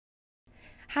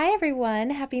Hi everyone,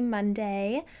 happy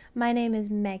Monday. My name is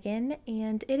Megan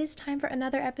and it is time for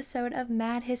another episode of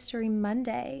Mad History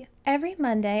Monday. Every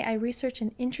Monday I research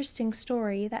an interesting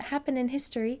story that happened in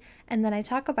history and then I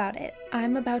talk about it.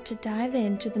 I'm about to dive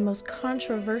into the most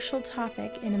controversial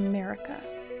topic in America.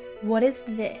 What is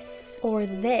this? Or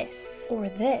this? Or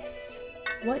this?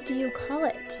 What do you call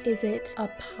it? Is it a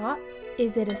pop?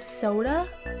 Is it a soda?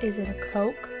 Is it a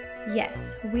Coke?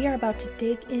 Yes, we are about to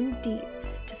dig in deep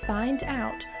to find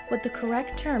out what the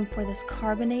correct term for this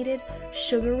carbonated,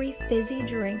 sugary, fizzy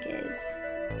drink is.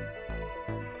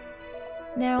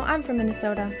 Now, I'm from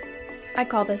Minnesota. I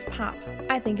call this pop.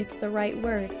 I think it's the right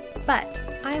word. But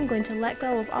I am going to let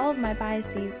go of all of my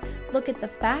biases, look at the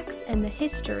facts and the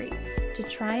history to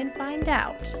try and find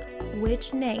out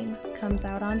which name comes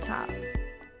out on top.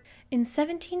 In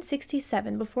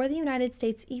 1767, before the United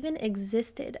States even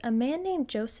existed, a man named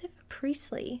Joseph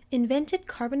Priestley invented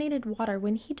carbonated water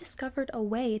when he discovered a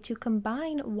way to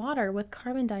combine water with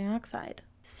carbon dioxide.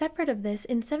 Separate of this,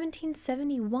 in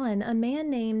 1771, a man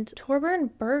named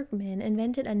Torbern Bergman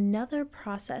invented another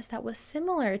process that was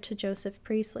similar to Joseph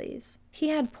Priestley's. He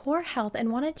had poor health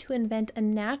and wanted to invent a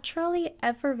naturally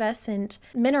effervescent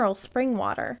mineral spring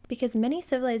water because many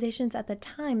civilizations at the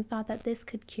time thought that this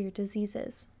could cure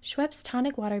diseases. Schweppes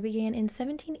tonic water began in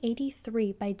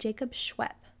 1783 by Jacob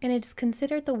Schwepp, and it is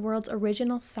considered the world's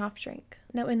original soft drink.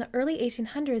 Now, in the early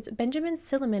 1800s, Benjamin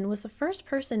Silliman was the first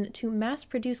person to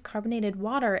mass-produce carbonated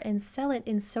water and sell it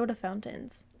in soda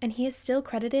fountains, and he is still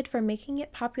credited for making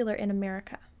it popular in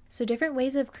America. So different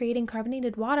ways of creating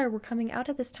carbonated water were coming out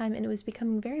at this time and it was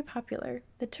becoming very popular.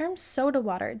 The term soda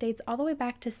water dates all the way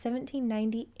back to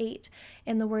 1798,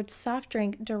 and the word soft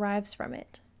drink derives from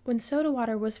it. When soda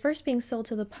water was first being sold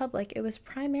to the public, it was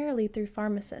primarily through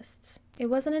pharmacists. It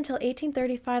wasn't until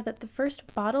 1835 that the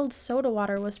first bottled soda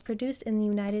water was produced in the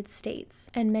United States,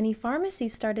 and many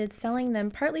pharmacies started selling them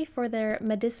partly for their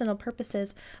medicinal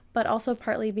purposes, but also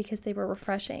partly because they were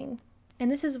refreshing. And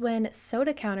this is when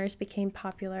soda counters became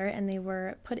popular and they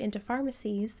were put into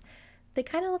pharmacies. They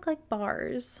kind of look like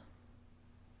bars.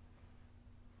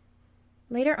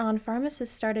 Later on,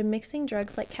 pharmacists started mixing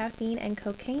drugs like caffeine and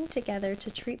cocaine together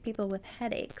to treat people with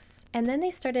headaches. And then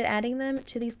they started adding them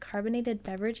to these carbonated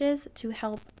beverages to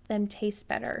help them taste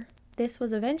better. This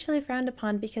was eventually frowned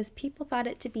upon because people thought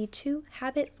it to be too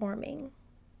habit-forming.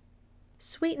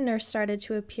 Sweeteners started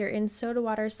to appear in soda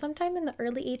water sometime in the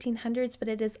early 1800s, but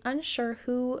it is unsure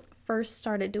who first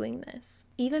started doing this.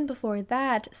 Even before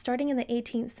that, starting in the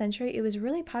 18th century, it was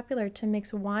really popular to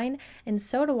mix wine and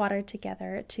soda water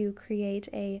together to create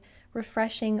a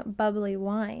refreshing, bubbly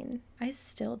wine. I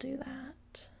still do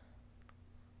that.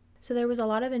 So there was a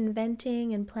lot of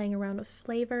inventing and playing around with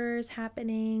flavors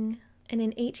happening. And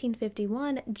in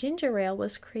 1851, ginger ale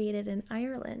was created in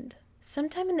Ireland.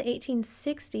 Sometime in the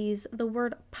 1860s, the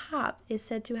word pop is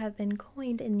said to have been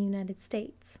coined in the United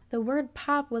States. The word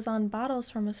pop was on bottles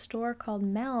from a store called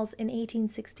Mel's in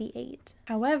 1868.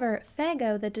 However,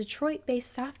 Faygo, the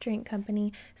Detroit-based soft drink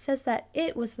company, says that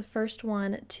it was the first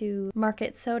one to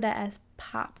market soda as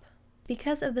pop,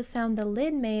 because of the sound the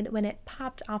lid made when it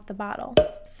popped off the bottle.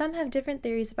 Some have different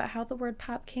theories about how the word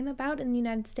pop came about in the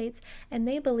United States, and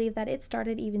they believe that it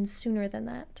started even sooner than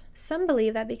that. Some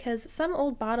believe that because some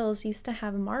old bottles used to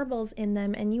have marbles in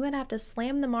them and you would have to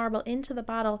slam the marble into the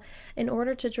bottle in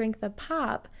order to drink the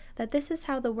pop, that this is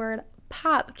how the word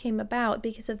pop came about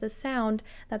because of the sound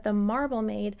that the marble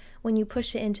made when you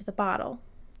push it into the bottle.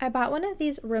 I bought one of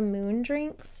these Ramoon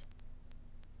drinks,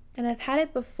 and I've had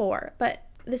it before, but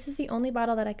this is the only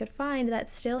bottle that I could find that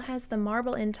still has the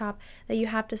marble in top that you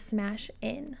have to smash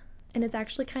in. And it's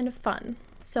actually kind of fun.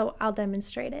 So I'll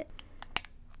demonstrate it.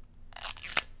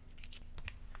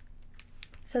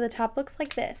 So the top looks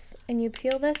like this, and you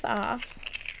peel this off,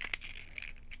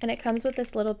 and it comes with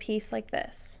this little piece like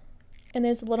this. And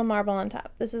there's a little marble on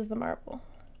top. This is the marble.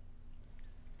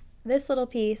 This little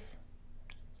piece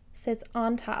sits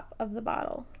on top of the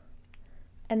bottle.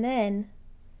 And then,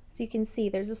 as you can see,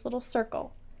 there's this little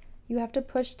circle. You have to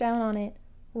push down on it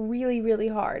really, really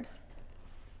hard.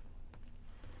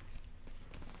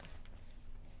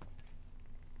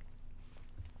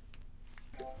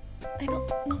 I don't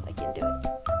know if I can do it.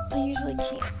 I usually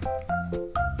can't.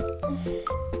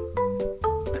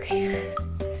 Okay.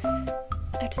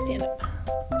 I have to stand up.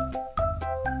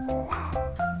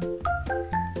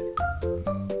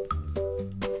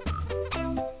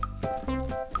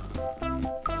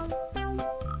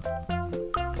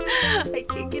 I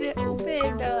can't get it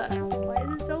open. Why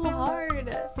is it so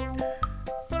hard?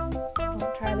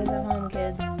 Don't try this at home,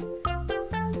 kids.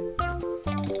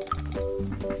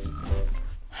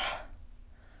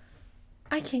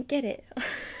 I can't get it.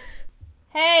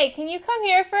 Hey, can you come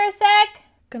here for a sec?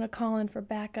 Gonna call in for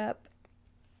backup.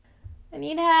 I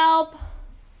need help.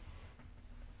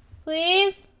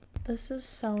 Please? This is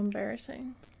so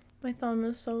embarrassing. My thumb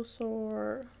is so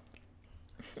sore.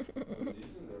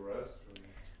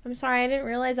 I'm sorry, I didn't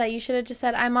realize that. You should have just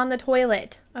said, I'm on the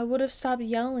toilet. I would have stopped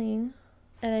yelling.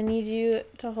 And I need you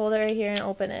to hold it right here and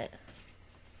open it.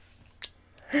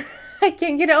 I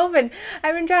can't get it open.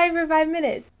 I've been trying for 5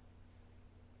 minutes.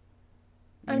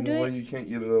 You know why you can't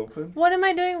get it open? What am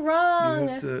I doing wrong? You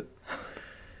have to...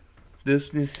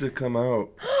 This needs to come out.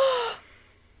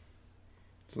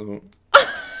 So...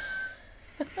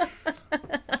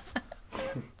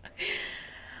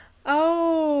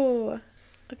 Oh,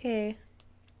 okay.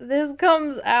 This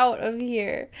comes out of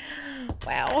here.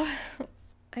 Wow.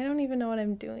 I don't even know what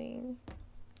I'm doing.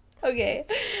 Okay,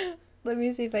 let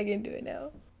me see if I can do it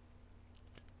now.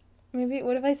 Maybe,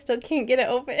 what if I still can't get it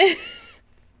open?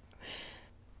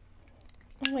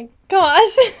 Oh my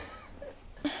gosh.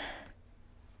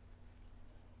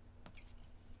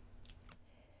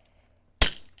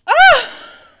 Ah!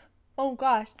 Oh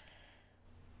gosh.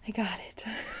 I got it.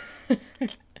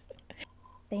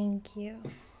 Thank you.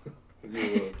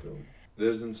 You're welcome.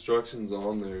 There's instructions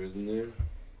on there, isn't there?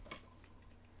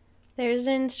 There's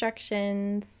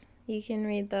instructions. You can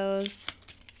read those.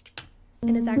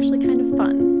 And it's actually kind of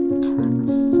fun.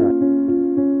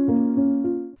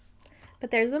 But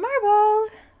there's the marble.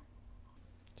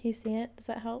 Can you see it? Does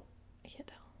that help? I can't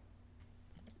tell.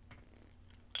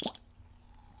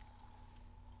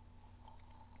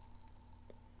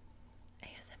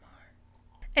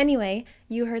 Anyway,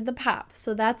 you heard the pop,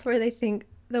 so that's where they think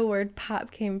the word pop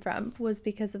came from, was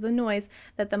because of the noise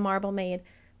that the marble made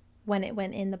when it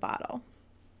went in the bottle.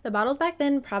 The bottles back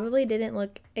then probably didn't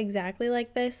look exactly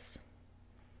like this,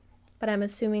 but I'm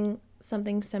assuming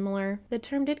something similar. The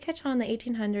term did catch on in the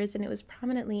 1800s, and it was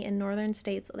prominently in northern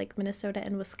states like Minnesota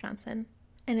and Wisconsin.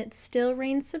 And it still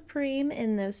reigns supreme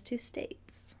in those two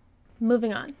states.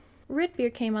 Moving on. Root beer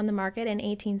came on the market in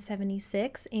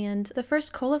 1876, and the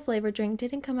first cola-flavored drink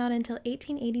didn't come out until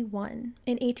 1881.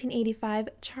 In 1885,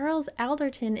 Charles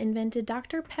Alderton invented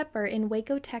Dr. Pepper in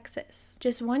Waco, Texas.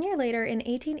 Just 1 year later, in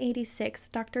 1886,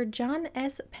 Dr. John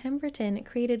S. Pemberton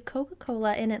created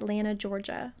Coca-Cola in Atlanta,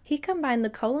 Georgia. He combined the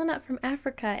cola nut from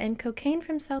Africa and cocaine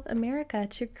from South America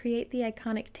to create the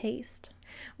iconic taste.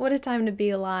 What a time to be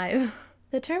alive.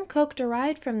 The term Coke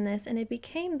derived from this, and it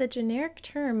became the generic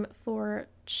term for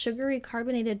sugary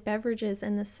carbonated beverages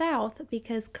in the South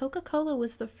because Coca-Cola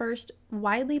was the first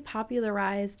widely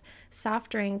popularized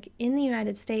soft drink in the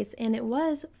United States, and it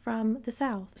was from the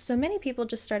South. So many people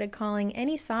just started calling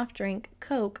any soft drink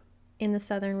Coke in the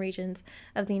southern regions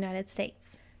of the United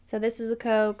States. So this is a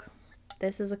Coke,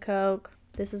 this is a Coke,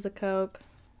 this is a Coke.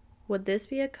 Would this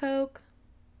be a Coke?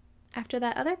 After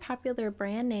that, other popular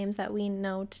brand names that we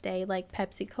know today, like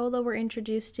Pepsi Cola, were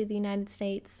introduced to the United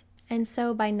States. And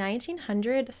so by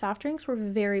 1900, soft drinks were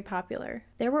very popular.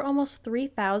 There were almost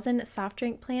 3,000 soft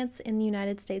drink plants in the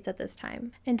United States at this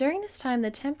time. And during this time,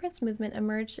 the temperance movement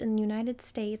emerged in the United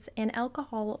States, and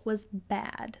alcohol was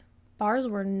bad. Bars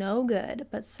were no good,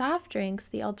 but soft drinks,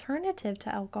 the alternative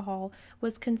to alcohol,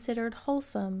 was considered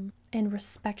wholesome and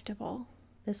respectable.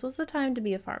 This was the time to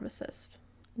be a pharmacist,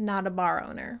 not a bar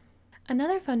owner.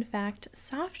 Another fun fact,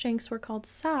 soft drinks were called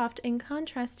soft in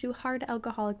contrast to hard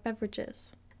alcoholic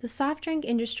beverages. The soft drink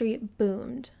industry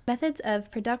boomed. Methods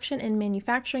of production and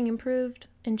manufacturing improved,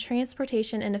 and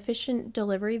transportation and efficient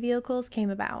delivery vehicles came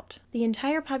about. The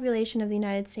entire population of the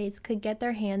United States could get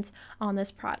their hands on this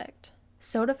product.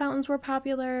 Soda fountains were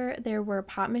popular, there were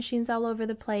pop machines all over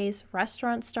the place,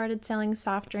 restaurants started selling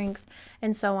soft drinks,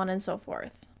 and so on and so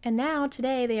forth. And now,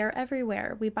 today, they are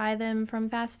everywhere. We buy them from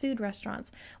fast food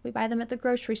restaurants. We buy them at the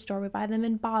grocery store. We buy them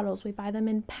in bottles. We buy them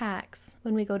in packs.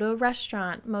 When we go to a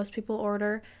restaurant, most people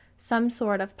order some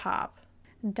sort of pop.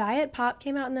 Diet Pop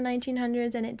came out in the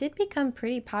 1900s, and it did become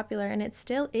pretty popular, and it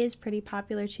still is pretty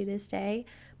popular to this day,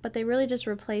 but they really just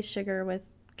replaced sugar with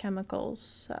chemicals,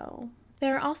 so...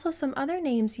 There are also some other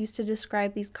names used to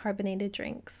describe these carbonated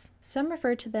drinks. Some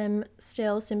refer to them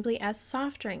still simply as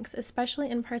soft drinks,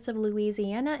 especially in parts of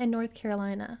Louisiana and North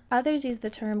Carolina. Others use the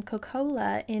term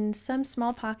Coca-Cola in some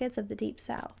small pockets of the Deep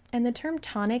South. And the term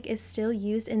tonic is still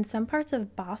used in some parts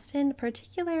of Boston,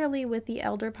 particularly with the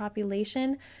elder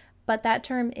population, but that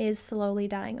term is slowly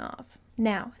dying off.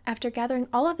 Now, after gathering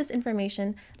all of this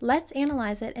information, let's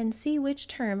analyze it and see which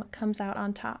term comes out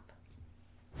on top.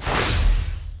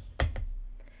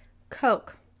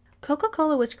 Coke.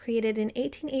 Coca-Cola was created in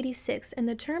 1886, and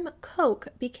the term Coke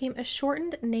became a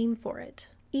shortened name for it.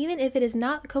 Even if it is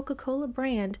not the Coca-Cola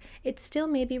brand, it still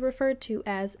may be referred to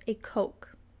as a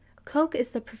Coke. Coke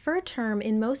is the preferred term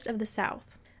in most of the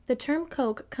South. The term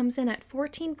Coke comes in at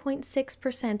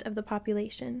 14.6% of the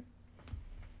population.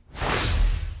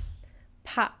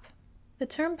 Pop. The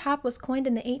term pop was coined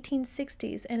in the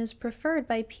 1860s and is preferred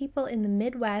by people in the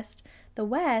Midwest, the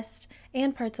West,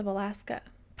 and parts of Alaska.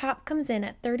 Pop comes in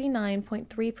at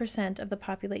 39.3% of the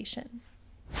population.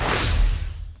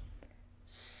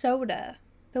 Soda.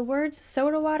 The words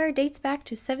soda water dates back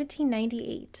to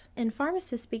 1798, and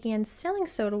pharmacists began selling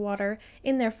soda water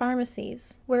in their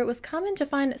pharmacies, where it was common to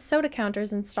find soda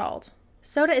counters installed.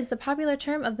 Soda is the popular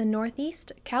term of the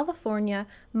Northeast, California,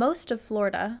 most of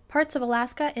Florida, parts of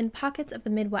Alaska, and pockets of the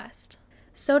Midwest.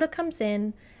 Soda comes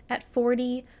in at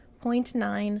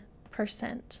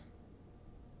 40.9%.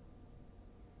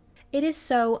 It is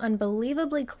so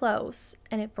unbelievably close,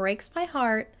 and it breaks my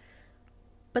heart,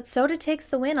 but soda takes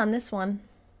the win on this one.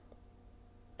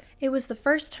 It was the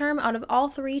first term out of all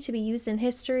three to be used in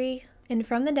history, and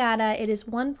from the data, it is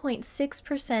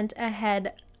 1.6%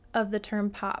 ahead of the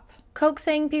term pop. Coke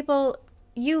saying, people,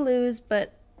 you lose,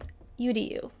 but you do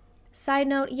you. Side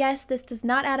note, yes, this does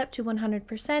not add up to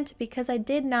 100% because I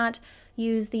did not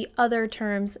use the other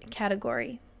terms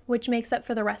category, which makes up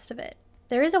for the rest of it.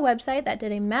 There is a website that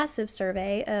did a massive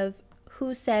survey of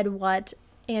who said what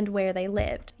and where they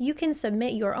lived. You can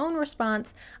submit your own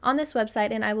response on this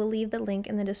website, and I will leave the link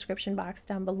in the description box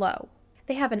down below.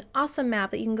 They have an awesome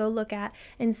map that you can go look at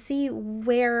and see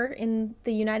where in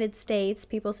the United States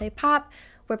people say pop,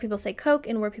 where people say Coke,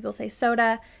 and where people say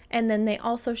soda, and then they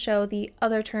also show the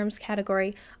other terms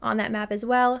category on that map as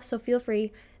well, so feel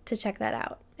free to check that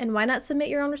out. And why not submit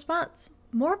your own response?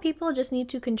 More people just need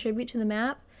to contribute to the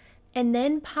map, and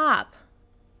then pop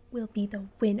will be the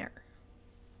winner.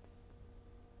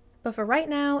 But for right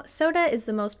now, soda is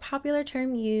the most popular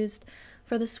term used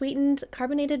for the sweetened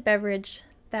carbonated beverage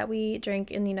that we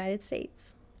drink in the United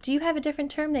States. Do you have a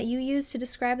different term that you use to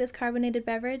describe this carbonated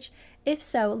beverage? If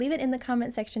so, leave it in the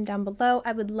comment section down below.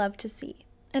 I would love to see.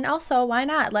 And also, why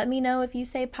not? Let me know if you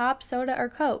say pop, soda, or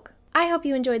Coke. I hope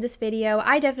you enjoyed this video.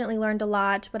 I definitely learned a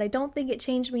lot, but I don't think it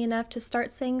changed me enough to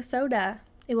start saying soda.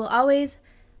 It will always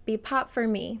be pop for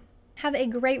me. Have a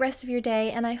great rest of your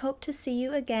day, and I hope to see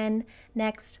you again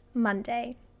next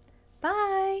Monday.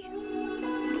 Bye!